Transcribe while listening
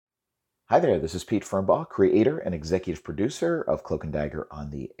Hi there, this is Pete Fernbaugh, creator and executive producer of Cloak and Dagger on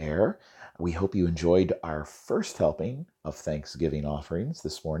the Air. We hope you enjoyed our first helping of Thanksgiving offerings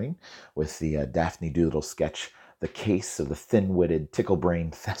this morning with the Daphne Doolittle sketch, The Case of the Thin-Witted,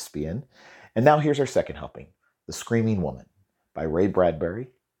 Tickle-Brained Thespian. And now here's our second helping, The Screaming Woman by Ray Bradbury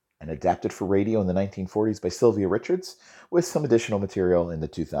and adapted for radio in the 1940s by Sylvia Richards with some additional material in the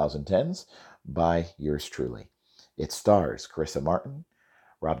 2010s by yours truly. It stars Carissa Martin,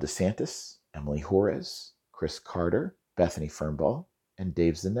 Rob DeSantis, Emily Juarez, Chris Carter, Bethany Fernbaugh, and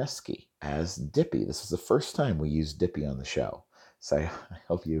Dave Zaneski as Dippy. This is the first time we use Dippy on the show, so I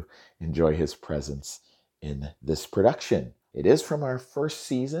hope you enjoy his presence in this production. It is from our first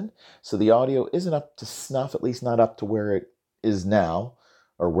season, so the audio isn't up to snuff, at least not up to where it is now,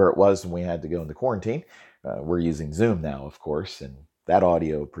 or where it was when we had to go into quarantine. We're using Zoom now, of course, and that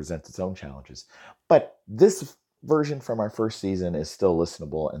audio presents its own challenges. But this version from our first season is still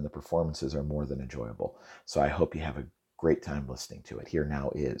listenable, and the performances are more than enjoyable. So I hope you have a great time listening to it. Here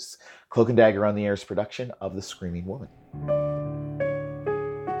now is Cloak and Dagger on the Air's production of The Screaming Woman.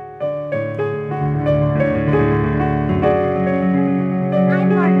 I'm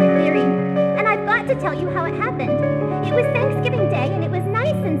Margaret Leary, and I've got to tell you how it happened. It was Thanksgiving Day, and it was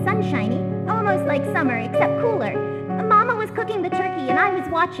nice and sunshiny, almost like summer, except cooler. Mama was cooking the turkey, and I was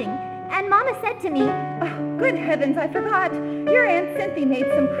watching, and Mama said to me, "Oh, good heavens, I forgot. Your Aunt Cynthia made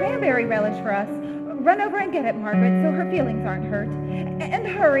some cranberry relish for us. Run over and get it, Margaret, so her feelings aren't hurt. And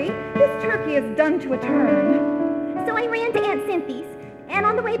hurry, this turkey is done to a turn." So I ran to Aunt Cynthia's, and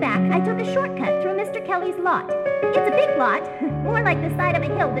on the way back, I took a shortcut through Mr. Kelly's lot. It's a big lot, more like the side of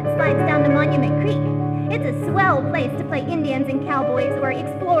a hill that slides down to Monument Creek. It's a swell place to play Indians and cowboys or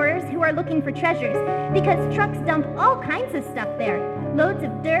explorers who are looking for treasures, because trucks dump all kinds of stuff there. Loads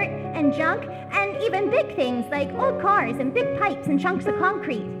of dirt and junk, and even big things like old cars and big pipes and chunks of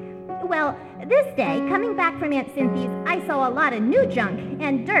concrete. Well, this day, coming back from Aunt Cynthia's, I saw a lot of new junk,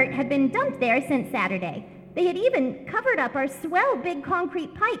 and dirt had been dumped there since Saturday. They had even covered up our swell big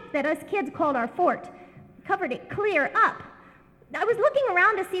concrete pipe that us kids called our fort. Covered it clear up. I was looking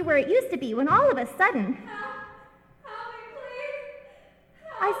around to see where it used to be when all of a sudden, Help me, please.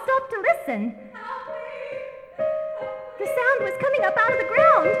 I stopped to listen. Help me. The sound was coming up out of the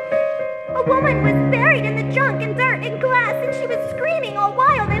ground. A woman was buried in the junk and dirt and glass, and she was screaming all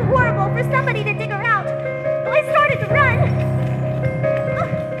wild and horrible for somebody to dig her out. I started to run.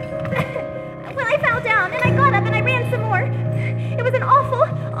 Well, I fell down, and I got up, and I ran some more. It was an awful,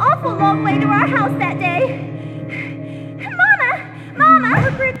 awful long way to our house that day. Mama!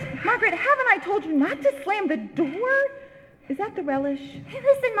 Margaret, haven't I told you not to slam the door? Is that the relish?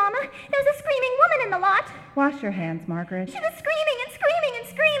 Listen, Mama, there's a screaming woman in the lot. Wash your hands, Margaret. She was screaming and screaming and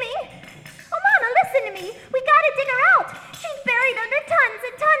screaming. Oh, Mama, listen to me. We gotta dig her out. She's buried under tons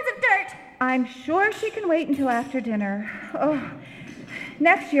and tons of dirt. I'm sure she can wait until after dinner. Oh,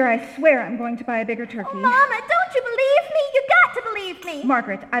 next year I swear I'm going to buy a bigger turkey. Oh, Mama, don't you believe me? You got to believe me.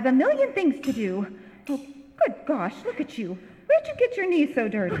 Margaret, I've a million things to do. Oh, good gosh, look at you. Where'd you get your knees so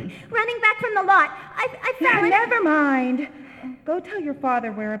dirty? Running back from the lot. I fell in. Never mind. Go tell your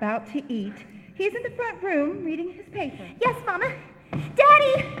father we're about to eat. He's in the front room reading his paper. Yes, Mama.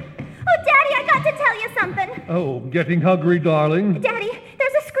 Daddy! Oh, Daddy, I got to tell you something. Oh, getting hungry, darling? Daddy,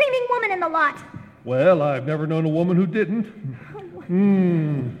 there's a screaming woman in the lot. Well, I've never known a woman who didn't.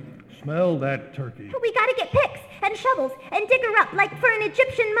 Smell that turkey. We gotta get picks and shovels and dig her up like for an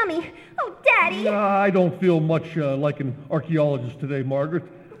Egyptian mummy. Oh, Daddy! I don't feel much like an archaeologist today, Margaret.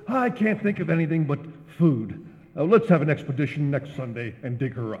 I can't think of anything but food. Let's have an expedition next Sunday and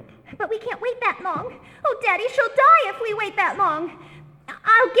dig her up. But we can't wait that long. Oh, Daddy, she'll die if we wait that long.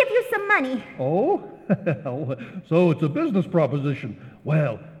 I'll give you some money. Oh? So it's a business proposition.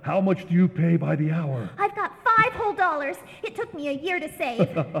 Well, how much do you pay by the hour? I've got $5 whole. It took me a year to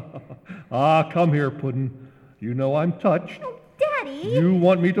save. Come here, Puddin'. You know I'm touched. Oh, Daddy! You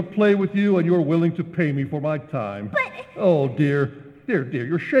want me to play with you, and you're willing to pay me for my time. But... Oh, dear,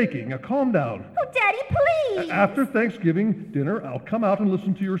 you're shaking. Now, calm down. Oh, Daddy, please! After Thanksgiving dinner, I'll come out and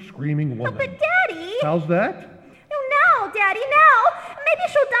listen to your screaming woman. Oh, but Daddy! How's that? Oh, now, Daddy, now!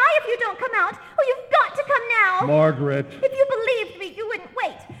 Maybe she'll die if you don't come out. Oh, you've got to come now. Margaret. If you believed me, you wouldn't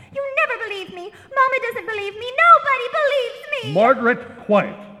wait. You never believed me. Mama doesn't believe me. Nobody believes me. Margaret,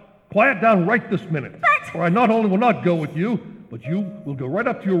 quiet. Quiet down right this minute. But... Or I not only will not go with you, but you will go right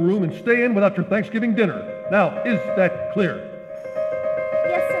up to your room and stay in without your Thanksgiving dinner. Now, is that clear?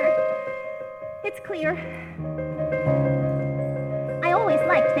 Yes, sir. It's clear. I always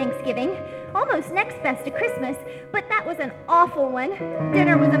liked Thanksgiving. Almost next best to Christmas, but that was an awful one.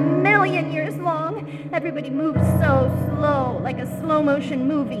 Dinner was a million years long. Everybody moved so slow, like a slow-motion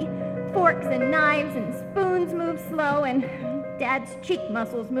movie. Forks and knives and spoons moved slow, and Dad's cheek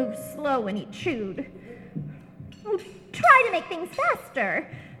muscles moved slow when he chewed. Oh, try to make things faster.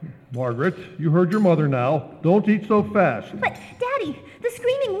 Margaret, you heard your mother now. Don't eat so fast. But, Daddy, the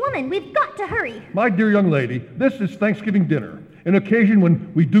screaming woman, we've got to hurry. My dear young lady, this is Thanksgiving dinner, an occasion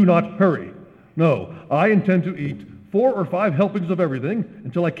when we do not hurry. No, I intend to eat 4 or 5 helpings of everything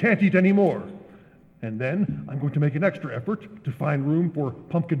until I can't eat any more. And then I'm going to make an extra effort to find room for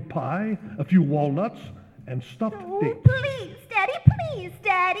pumpkin pie, a few walnuts, and stuffed dates. Please, Daddy, please,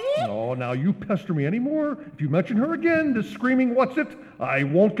 Daddy. Oh, now you pester me anymore. If you mention her again, this screaming what's-it, I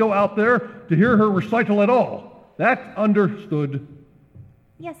won't go out there to hear her recital at all. That understood.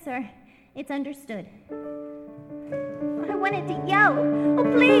 Yes, sir. It's understood. I wanted to yell. Oh,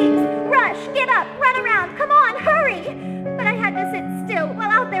 please, rush, get up, run around, come on, hurry. But I had to sit still while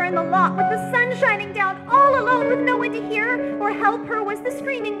out there in the lot with the sun shining down, all alone with no one to hear or help her was the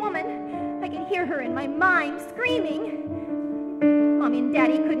screaming woman. I could hear her in my mind screaming. Mommy and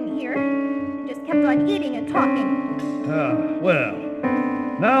Daddy couldn't hear. They just kept on eating and talking. Well,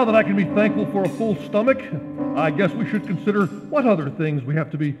 now that I can be thankful for a full stomach, I guess we should consider what other things we have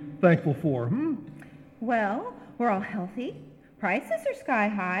to be thankful for, Well, we're all healthy. Prices are sky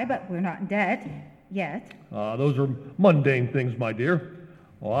high, but we're not in debt. Yet. Those are mundane things, my dear.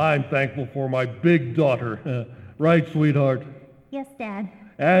 Well, I'm thankful for my big daughter. Right, sweetheart? Yes, Dad.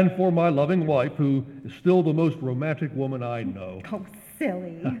 And for my loving wife, who is still the most romantic woman I know. Oh,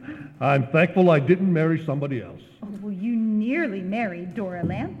 silly. I'm thankful I didn't marry somebody else. Oh, well, you nearly married Dora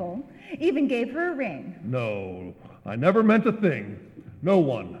Lample. Even gave her a ring. No, I never meant a thing. No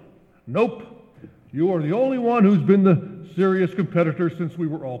one. Nope. You are the only one who's been the serious competitor since we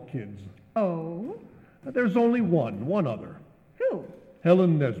were all kids. Oh? There's only one other. Who?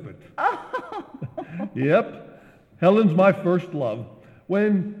 Helen Nesbitt. Oh! Yep. Helen's my first love.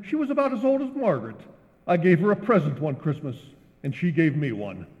 When she was about as old as Margaret, I gave her a present one Christmas, and she gave me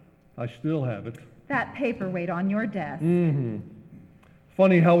one. I still have it. That paperweight on your desk.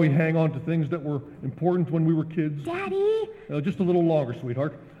 Funny how we hang on to things that were important when we were kids. Daddy? Just a little longer,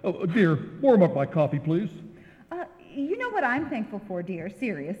 sweetheart. Oh, dear, warm up my coffee, please. You know what I'm thankful for, dear,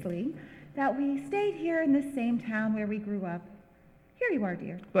 seriously? That we stayed here in the same town where we grew up. Here you are,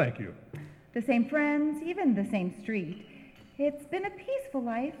 dear. Thank you. The same friends, even the same street. It's been a peaceful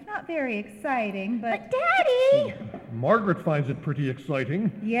life, not very exciting, but... But, Daddy! Margaret finds it pretty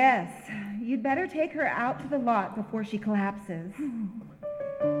exciting. Yes, you'd better take her out to the lot before she collapses.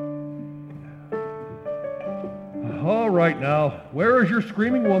 All right now, where is your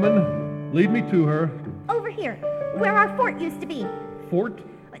screaming woman? Lead me to her. Over here, where our fort used to be. Fort?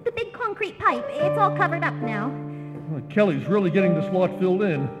 The big concrete pipe. It's all covered up now. Well, Kelly's really getting this lot filled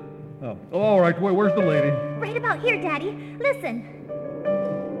in. Oh, all right, where's the lady? Right about here, Daddy. Listen.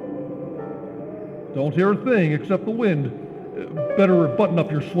 Don't hear a thing except the wind. Better button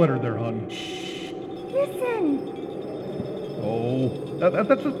up your sweater there, hon. Shh. Listen. Oh,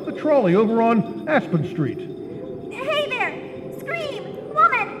 that's the trolley over on Aspen Street. Hey there! Scream!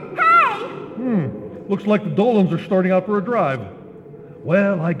 Woman! Hey! Looks like the Dolans are starting out for a drive.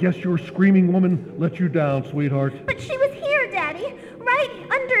 Well, I guess your screaming woman let you down, sweetheart. But she was here, Daddy. Right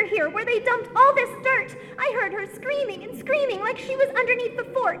under here, where they dumped all this dirt. I heard her screaming and screaming like she was underneath the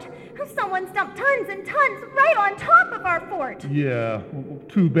fort. Someone's dumped tons and tons right on top of our fort. Yeah,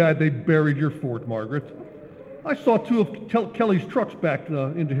 too bad they buried your fort, Margaret. I saw 2 of Kelly's trucks backed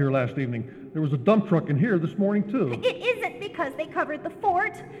into here last evening. There was a dump truck in here this morning, too. It isn't because they covered the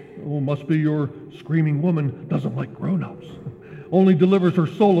fort. Oh, must be your screaming woman doesn't like grown-ups. Only delivers her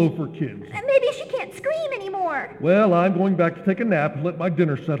solo for kids. Maybe she can't scream anymore. Well, I'm going back to take a nap and let my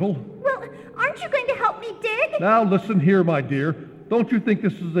dinner settle. Well, aren't you going to help me dig? Now, listen here, my dear. Don't you think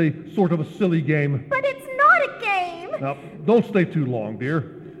this is a sort of a silly game? But it's not a game. Now, don't stay too long,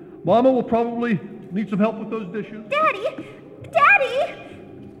 dear. Mama will probably need some help with those dishes. Daddy! Daddy!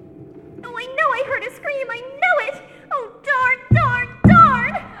 Oh, I know I heard a scream. I know it. Oh, darn!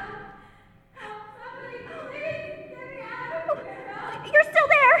 Somebody please get me out of here. You're still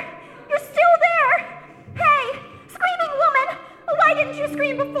there! You're still there! Hey! Screaming woman! Why didn't you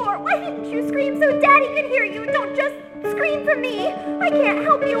scream before? Why didn't you scream so Daddy could hear you? Don't just scream for me! I can't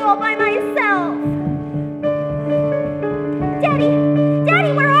help you all by myself! Daddy!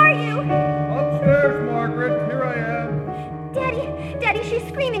 Daddy, where are you? Upstairs, Margaret. Here I am. Daddy, she's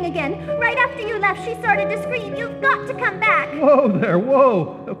screaming again. Right after you left, she started to scream. You've got to come back. Whoa there,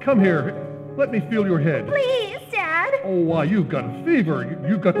 whoa. Now, come here. Let me feel your head. Please, Dad. Oh, why, you've got a fever.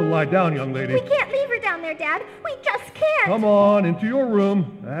 You've got to lie down, young lady. We can't leave her down there, Dad. We just can't. Come on, into your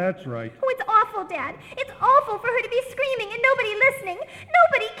room. That's right. Oh, it's awful, Dad. It's awful for her to be screaming and nobody listening.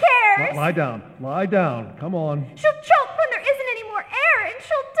 Nobody cares. nurse. Lie down. Lie down. Come on. She'll choke when there isn't any more air, and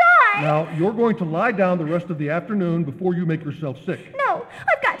she'll die. Now, you're going to lie down the rest of the afternoon before you make yourself sick. No,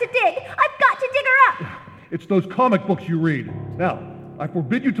 I've got to dig. I've got to dig her up. It's those comic books you read. Now, I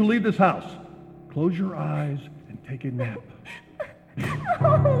forbid you to leave this house. Close your eyes and take a nap.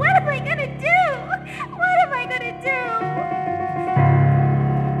 Oh, what am I gonna do? What am I gonna do?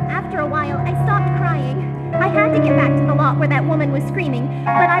 After a while, I stopped crying. I had to get back to the lot where that woman was screaming,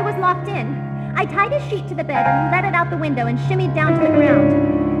 but I was locked in. I tied a sheet to the bed and let it out the window and shimmied down to the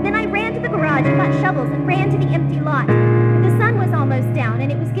ground. Then I ran to the garage and got shovels and ran to the empty lot. The sun was almost down and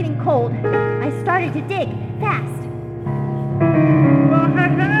it was getting cold. I started to dig, fast. Well,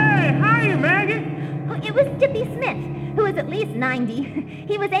 hey, hiya, Maggie. It was Dippy Smith, who was at least 90.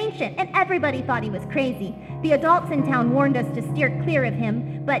 He was ancient, and everybody thought he was crazy. The adults in town warned us to steer clear of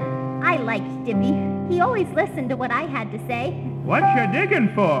him, but I liked Dippy. He always listened to what I had to say. What you digging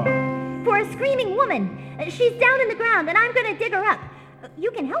for? For a screaming woman. She's down in the ground, and I'm going to dig her up.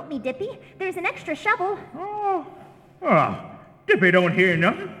 You can help me, Dippy. There's an extra shovel. Oh, Dippy don't hear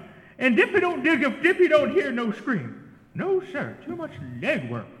nothing. And Dippy don't dig if Dippy don't hear no scream. No, sir, too much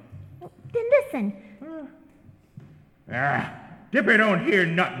legwork. Then listen. Dippy don't hear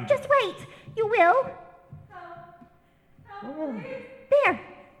nothing. Just wait. You will. There.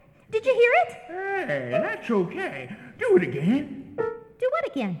 Did you hear it? Hey, that's okay. Do it again. Do what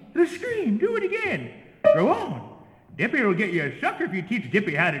again? The scream, do it again. Go on. Dippy will get you a sucker if you teach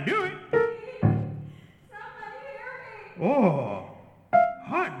Dippy how to do it. Oh,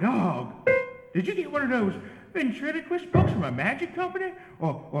 hot dog. Did you get one of those ventriloquist books from a magic company?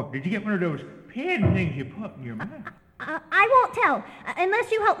 Or did you get one of those pen things you put in your mouth? I won't tell,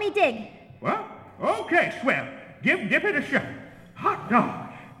 unless you help me dig. Well, okay, swell. Give Dippy the shovel. Hot dog.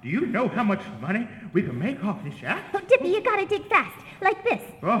 Do you know how much money we can make off this act? Oh, Dippy, you gotta dig fast, like this.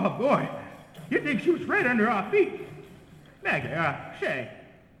 Oh, boy. You'd think she was right under our feet. Maggie, say,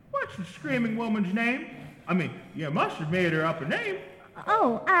 what's the screaming woman's name? I mean, you must have made her up a name.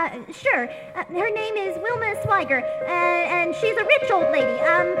 Oh, sure. Her name is Wilma Swiger, and she's a rich old lady,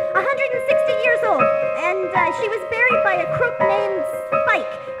 160 years old, and she was buried by a crook named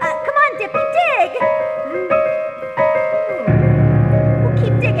Spike. Come on, Dippy, dig! We'll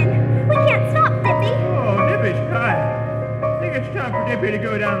keep digging. We can't stop, Dippy. Oh, Dippy's tired. I think it's time for Dippy to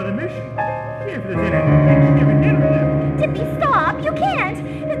go down to the mission. See if there's any Thanksgiving dinner left. Dippy, stop! You can't!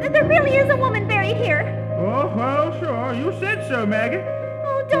 There really is a woman buried here. Oh, well, sure. You said so, Maggie.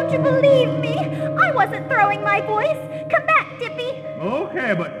 Oh, don't you believe me? I wasn't throwing my voice. Come back, Dippy.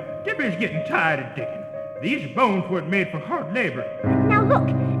 Okay, but Dippy's getting tired of digging. These bones weren't made for hard labor. Now look,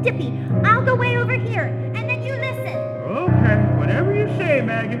 Dippy, I'll go way over here, and then you listen. Okay, whatever you say,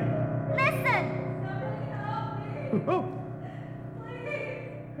 Maggie. Listen. Oh.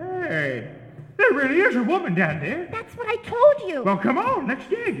 Hey, there really is a woman down there. That's what I told you. Well, come on, let's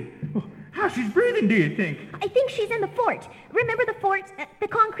dig. How's she's breathing, do you think? I think she's in the fort. Remember the fort? The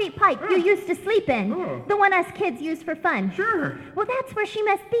concrete pipe you used to sleep in. Oh. The one us kids use for fun. Sure. Well, that's where she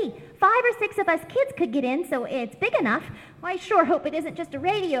must be. 5 or 6 of us kids could get in, so it's big enough. I sure hope it isn't just a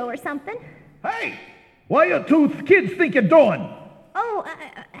radio or something. Hey, what you two kids think you're doing? Oh,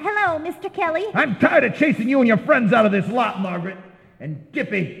 hello, Mr. Kelly. I'm tired of chasing you and your friends out of this lot, Margaret. And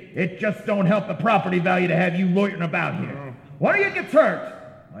Dippy, it just don't help the property value to have you loitering about here. One of you gets hurt.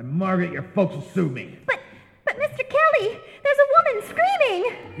 Why, Margaret, your folks will sue me. But Mr. Kelly, there's a woman screaming.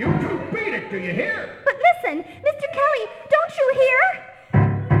 You two beat it, do you hear? But listen, Mr. Kelly, don't you hear?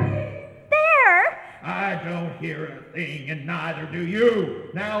 There. I don't hear a thing, and neither do you.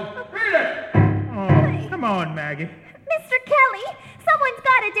 Now, beat it! Oh, come on, Maggie. Mr. Kelly, someone's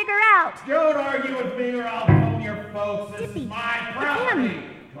got to dig her out. Don't argue with me or I'll phone your folks. This Dippy, is my it's property. him.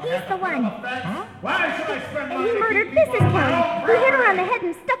 He's the one. Huh? Why should I spend my He murdered vacation Mrs. on my own Kelly. He hit her on property? the head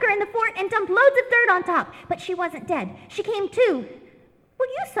and stuck her in the fort and dumped loads of dirt on top. But she wasn't dead. She came to. Well,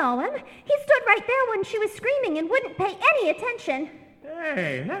 you saw him. He stood right there when she was screaming and wouldn't pay any attention.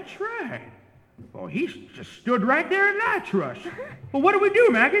 Hey, that's right. Well, he's just stood right there and lied to us. Well, what do we do,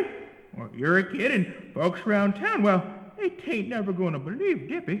 Maggie? Well, you're a kid and folks around town, well, they ain't never going to believe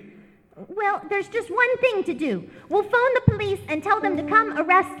Dippy. Well, there's just one thing to do. We'll phone the police and tell them to come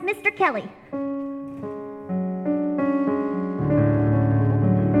arrest Mr. Kelly.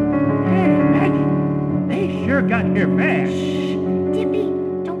 Hey, Maggie, they sure got here fast. Shh! Dippy,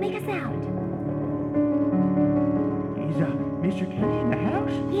 don't make a sound. Is Mr. Kelly in the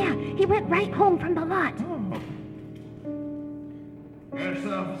house? Yeah, he went right home from the lot. Oh. Yes,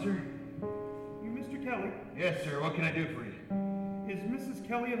 officer. You Mr. Kelly? Yes, sir. What can I do for you? Is Mrs.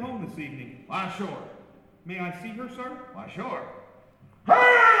 Kelly at home this evening? Why, sure. May I see her, sir? Why, sure.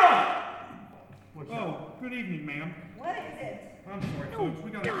 Hurry up! Good evening, ma'am. What is it? I'm sorry, folks. We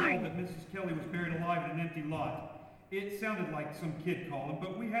got a call that Mrs. Kelly was buried alive in an empty lot. It sounded like some kid calling,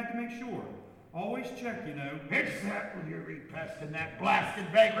 but we had to make sure. Always check, you know. It's that with your repesting that blasted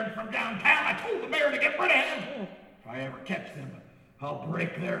vagrant from downtown. I told the mayor to get rid of him. If I ever catch them, I'll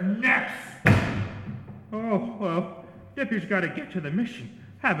break their necks. Oh, well, Dippy's got to get to the mission.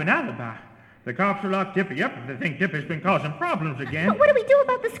 Have an alibi. The cops will lock Dippy up if they think Dippy's been causing problems again. But what do we do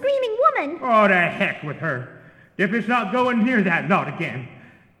about the screaming woman? Oh, the heck with her. Dippy's not going near that lot again.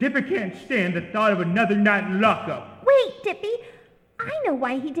 Dippy can't stand the thought of another night in lockup. Wait, Dippy. I know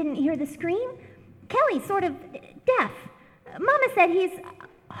why he didn't hear the scream. Kelly's sort of deaf. Mama said he's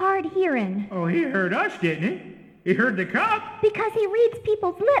hard hearing. Oh, he heard us, didn't he? He heard the cop. Because he reads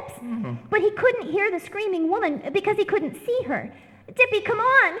people's lips. But he couldn't hear the screaming woman because he couldn't see her. Dippy, come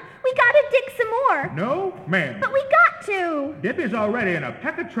on. We gotta dig some more. No, ma'am. But we got to. Dippy's already in a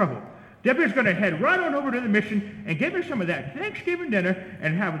peck of trouble. Dippy's gonna head right on over to the mission and give her some of that Thanksgiving dinner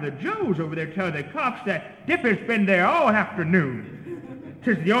and have the Joes over there tell the cops that Dippy's been there all afternoon.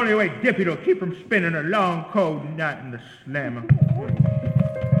 'Tis the only way Dippy'll keep from spending a long, cold night in the slammer.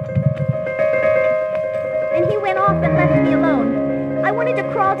 And he went off and left me alone. I wanted to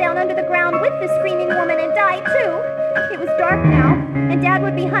crawl down under the ground with the screaming woman and die too. It was dark now, and Dad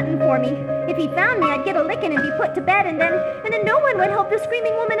would be hunting for me. If he found me, I'd get a licking and be put to bed, and then no one would help the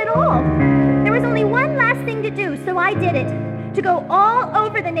screaming woman at all. There was only one last thing to do, so I did it. To go all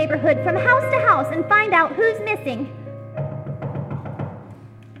over the neighborhood from house to house and find out who's missing.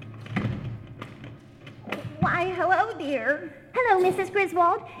 Why, hello, dear. Hello, Mrs.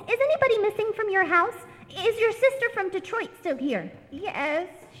 Griswold. Is anybody missing from your house? Is your sister from Detroit still here? Yes,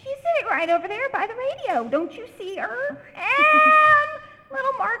 she's sitting right over there by the radio. Don't you see her?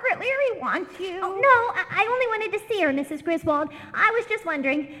 Little Margaret Leary wants you. Oh, no, I only wanted to see her, Mrs. Griswold. I was just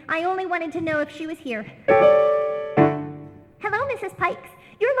wondering. I only wanted to know if she was here. Hello, Mrs. Pikes.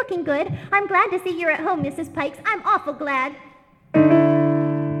 You're looking good. I'm glad to see you're at home, Mrs. Pikes. I'm awful glad.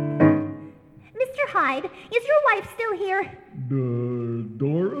 Mr. Hyde, is your wife still here?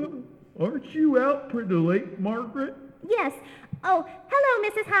 Dora? Aren't you out pretty late, Margaret? Yes. Oh, hello,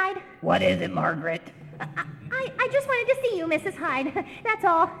 Mrs. Hyde. What is it, Margaret? I just wanted to see you, Mrs. Hyde. That's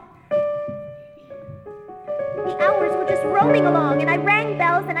all. The hours were just rolling along, and I rang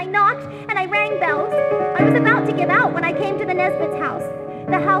bells, and I knocked, and I rang bells. I was about to give out when I came to the Nesbitt's house.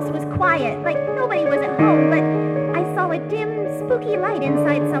 The house was quiet, like nobody was at home, but I saw a dim, spooky light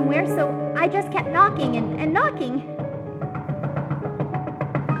inside somewhere, so I just kept knocking and knocking.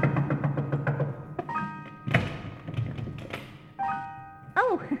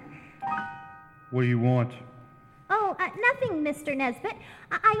 Oh. What do you want? Oh, nothing, Mr. Nesbitt.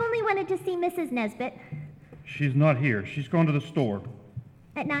 I only wanted to see Mrs. Nesbitt. She's not here. She's gone to the store.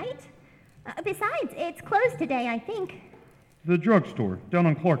 At night? Besides, it's closed today, I think. The drugstore, down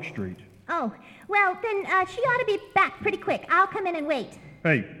on Clark Street. Oh, well, then she ought to be back pretty quick. I'll come in and wait.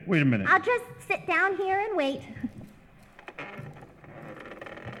 Hey, wait a minute. I'll just sit down here and wait.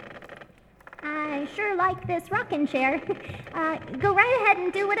 I sure like this rocking chair. Go right ahead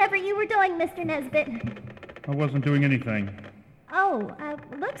and do whatever you were doing, Mr. Nesbitt. I wasn't doing anything. Oh,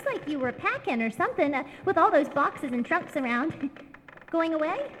 looks like you were packing or something, with all those boxes and trunks around. Going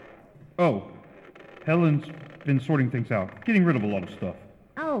away? Oh, Helen's been sorting things out, getting rid of a lot of stuff.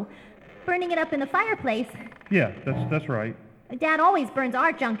 Oh, burning it up in the fireplace. Yeah, that's right. Dad always burns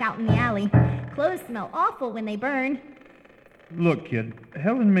our junk out in the alley. Clothes smell awful when they burn. Look, kid,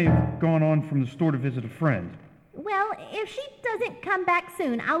 Helen may have gone on from the store to visit a friend. Well, if she doesn't come back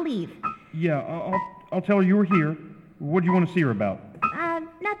soon, I'll leave. Yeah, I'll tell her you were here. What do you want to see her about?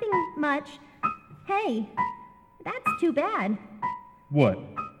 Nothing much. Hey, that's too bad. What?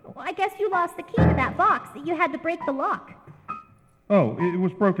 Well, I guess you lost the key to that box. You had to break the lock. Oh, it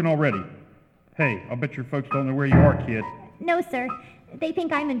was broken already. Hey, I'll bet your folks don't know where you are, kid. No, sir. They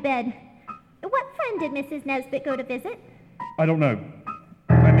think I'm in bed. What friend did Mrs. Nesbitt go to visit? I don't know.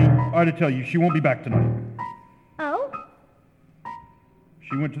 I mean, I had to tell you, she won't be back tonight. Oh?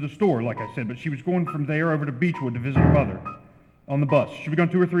 She went to the store, like I said, but she was going from there over to Beechwood to visit her mother. On the bus. She'll be gone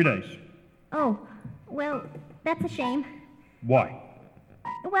 2 or 3 days. Oh, well, that's a shame. Why?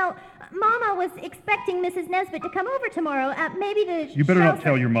 Well, Mama was expecting Mrs. Nesbitt to come over tomorrow, maybe to You better not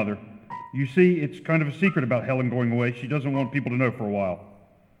tell your mother. You see, it's kind of a secret about Helen going away. She doesn't want people to know for a while.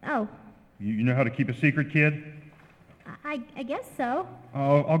 Oh. You know how to keep a secret, kid? I guess so.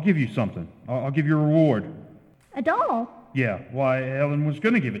 I'll give you something. I'll give you a reward. A doll? Yeah, why, Helen was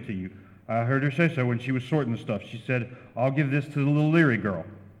going to give it to you. I heard her say so when she was sorting the stuff. She said, I'll give this to the little Leary girl.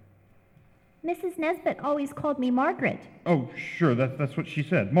 Mrs. Nesbitt always called me Margaret. Oh, sure, that's what she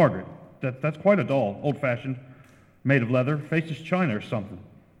said, Margaret. That's quite a doll. Old-fashioned. Made of leather. Face is china or something.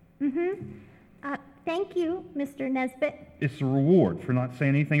 Thank you, Mr. Nesbit. It's a reward for not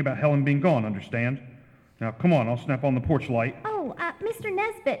saying anything about Helen being gone, understand? Now, come on, I'll snap on the porch light. Oh, Mr.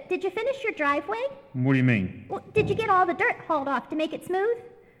 Nesbit, did you finish your driveway? What do you mean? Well, did you get all the dirt hauled off to make it smooth?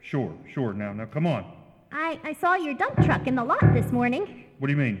 Sure. Now, come on. I saw your dump truck in the lot this morning. What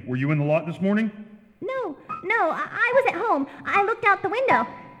do you mean? Were you in the lot this morning? No, I was at home. I looked out the window.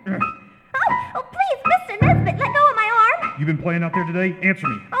 Oh, please, Mr. Nesbit, let go of my arm. You been playing out there today? Answer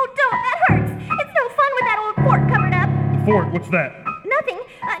me. Oh, don't, that hurts. It's no fun with that old fort covered up. Fort, what's that? Nothing,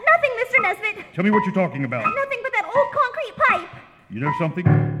 Mr. Nesbit. Tell me what you're talking about. Nothing but that old concrete pipe. You know something?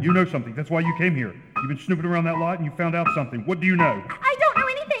 You know something. That's why you came here. You've been snooping around that lot and you found out something. What do you know? I don't know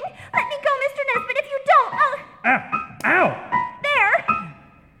anything. Let me go, Mr. Nesbit. If you don't, Ow! There.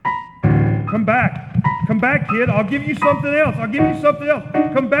 Come back. Come back, kid. I'll give you something else.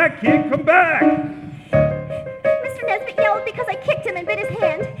 Come back, kid. Come back. Mr. Nesbit yelled because I kicked him and bit his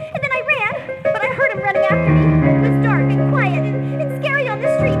hand. And then I ran, but I heard him running after me. It was dark and quiet and scary on the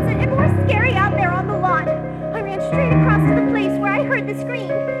streets and more scary out there on the lot. I ran straight across to the place where I heard the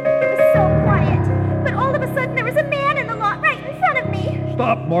scream. It was so quiet. But all of a sudden there was a man in the lot right in front of me.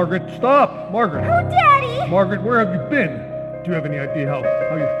 Stop, Margaret, stop! Margaret! Oh, Daddy! Margaret, where have you been? Do you have any idea how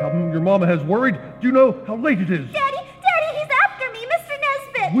your mama has worried? Do you know how late it is? Daddy, he's after me, Mr.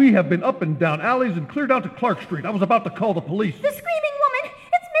 Nesbit! We have been up and down alleys and clear down to Clark Street. I was about to call the police. The screaming woman!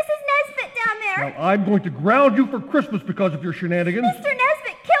 It's Mrs. Nesbit down there! Now, I'm going to ground you for Christmas because of your shenanigans. Mr.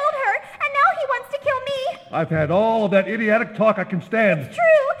 Nesbit killed her, and now he wants to kill me! I've had all of that idiotic talk I can stand. It's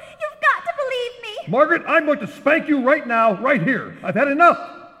true! You've got to believe me! Margaret, I'm going to spank you right now, right here. I've had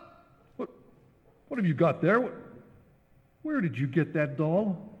enough! What have you got there? Where did you get that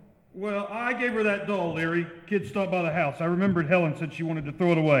doll? Well, I gave her that doll, Larry. Kid stopped by the house. I remembered Helen said she wanted to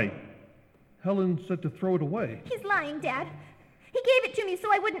throw it away. Helen said to throw it away. He's lying, Dad. He gave it to me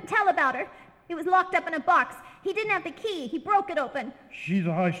so I wouldn't tell about her. It was locked up in a box. He didn't have the key. He broke it open. She's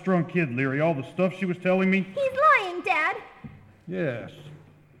a high-strung kid, Larry. All the stuff she was telling me. He's lying, Dad. Yes,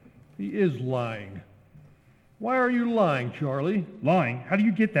 he is lying. Why are you lying, Charlie? Lying? How do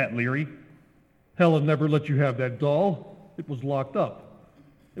you get that, Leary? Helen never let you have that doll. It was locked up.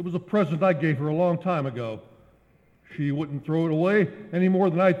 It was a present I gave her a long time ago. She wouldn't throw it away any more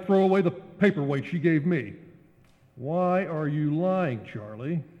than I'd throw away the paperweight she gave me. Why are you lying,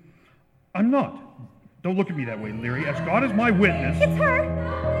 Charlie? I'm not. Don't look at me that way, Leary. As God is my witness. It's her.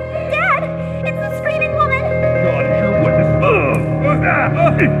 Dad, it's the screaming woman. God is your witness.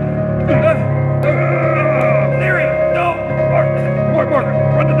 Leary, no! Margaret,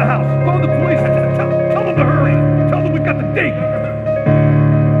 run to the house. Phone the police. Tell them to hurry. Tell them we've got the date.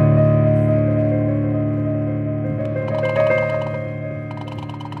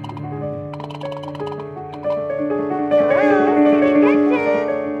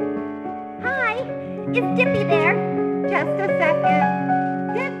 Hi, is Dippy there? Just a second.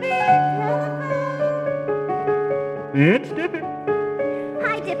 Dippy, telephone. It's Dippy.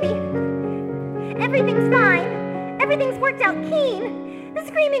 Hi, Dippy. Everything's fine. Everything's worked out keen. The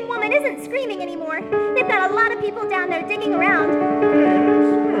screaming woman isn't screaming anymore. They've got a lot of people down there digging around.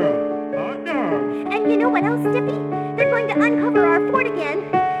 And you know what else, Dippy? They're going to uncover our fort again.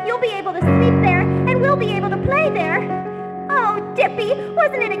 You'll be able to sleep there, and we'll be able to play there. Oh, Dippy,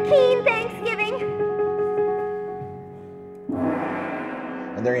 wasn't it a keen Thanksgiving?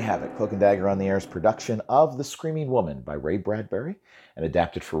 And there you have it, Cloak and Dagger on the Air's production of The Screaming Woman by Ray Bradbury and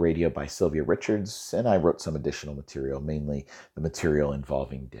adapted for radio by Sylvia Richards, and I wrote some additional material, mainly the material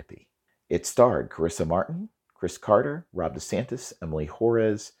involving Dippy. It starred Carissa Martin, Chris Carter, Rob DeSantis, Emily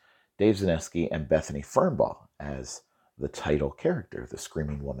Juarez, Dave Zaneski, and Bethany Fernball as the title character, The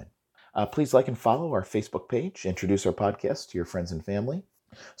Screaming Woman. Please like and follow our Facebook page, introduce our podcast to your friends and family,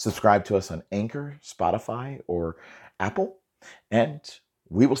 subscribe to us on Anchor, Spotify, or Apple, and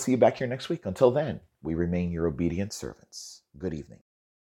we will see you back here next week. Until then, we remain your obedient servants. Good evening.